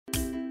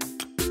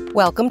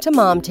Welcome to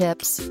Mom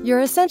Tips, your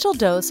essential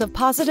dose of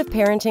positive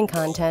parenting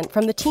content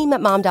from the team at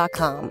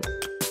mom.com.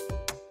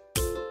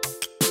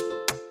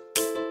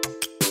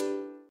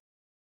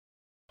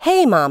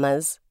 Hey,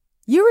 mamas.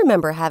 You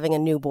remember having a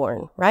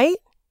newborn, right?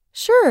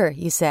 Sure,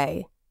 you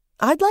say.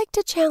 I'd like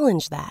to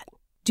challenge that.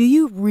 Do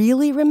you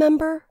really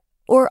remember?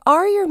 Or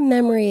are your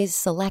memories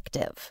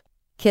selective?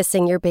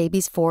 Kissing your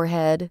baby's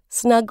forehead,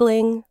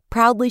 snuggling,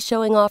 proudly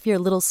showing off your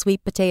little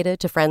sweet potato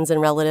to friends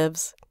and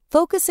relatives,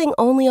 focusing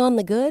only on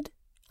the good?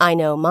 I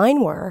know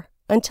mine were,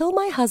 until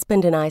my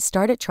husband and I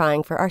started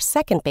trying for our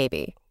second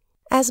baby.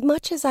 As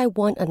much as I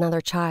want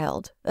another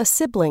child, a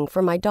sibling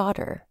for my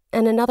daughter,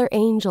 and another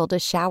angel to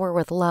shower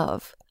with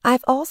love,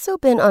 I've also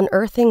been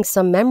unearthing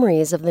some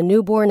memories of the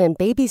newborn and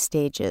baby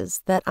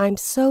stages that I'm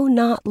so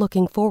not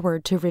looking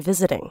forward to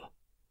revisiting.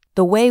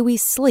 The way we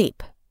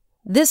sleep.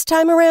 This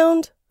time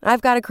around,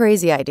 I've got a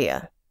crazy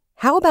idea.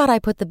 How about I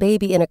put the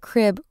baby in a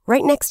crib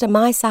right next to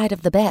my side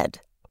of the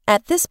bed?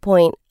 At this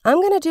point,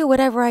 I'm going to do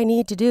whatever I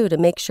need to do to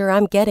make sure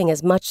I'm getting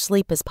as much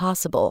sleep as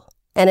possible.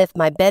 And if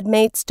my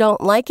bedmates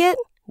don't like it,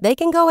 they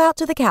can go out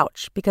to the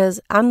couch because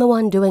I'm the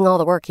one doing all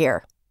the work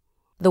here.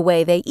 The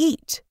way they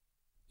eat.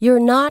 You're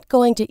not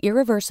going to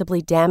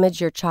irreversibly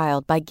damage your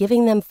child by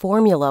giving them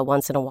formula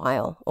once in a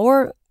while,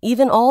 or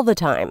even all the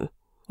time.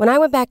 When I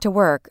went back to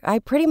work, I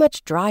pretty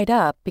much dried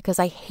up because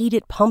I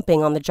hated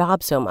pumping on the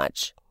job so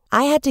much.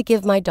 I had to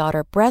give my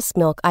daughter breast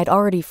milk I'd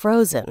already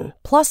frozen,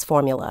 plus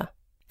formula.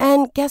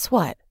 And guess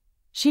what?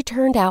 She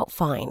turned out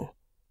fine.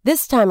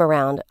 This time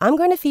around, I'm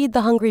going to feed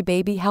the hungry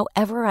baby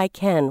however I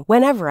can,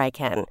 whenever I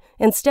can,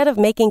 instead of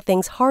making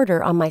things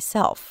harder on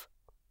myself.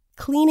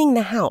 Cleaning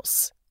the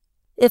house.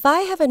 If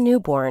I have a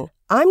newborn,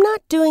 I'm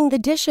not doing the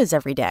dishes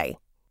every day.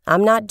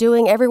 I'm not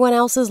doing everyone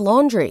else's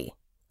laundry.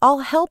 I'll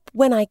help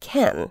when I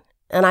can,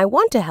 and I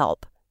want to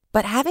help.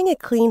 But having a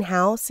clean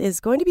house is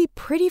going to be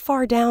pretty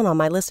far down on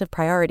my list of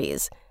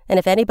priorities. And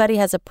if anybody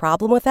has a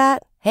problem with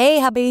that, hey,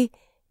 hubby,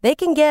 they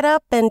can get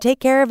up and take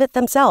care of it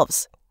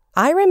themselves.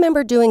 I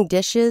remember doing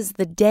dishes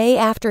the day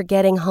after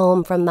getting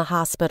home from the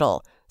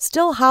hospital,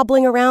 still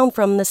hobbling around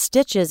from the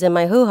stitches in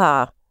my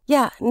hoo-ha.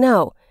 Yeah,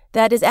 no,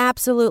 that is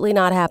absolutely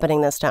not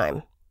happening this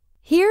time.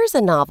 Here's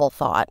a novel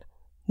thought.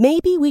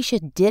 Maybe we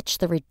should ditch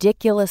the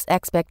ridiculous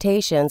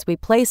expectations we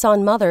place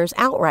on mothers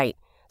outright,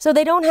 so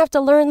they don't have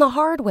to learn the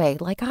hard way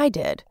like I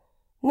did.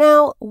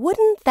 Now,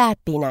 wouldn't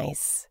that be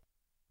nice?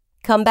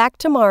 Come back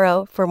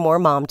tomorrow for more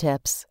mom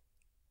tips.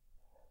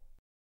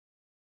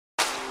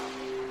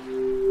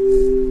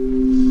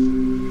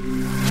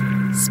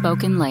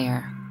 Spoken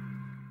Layer.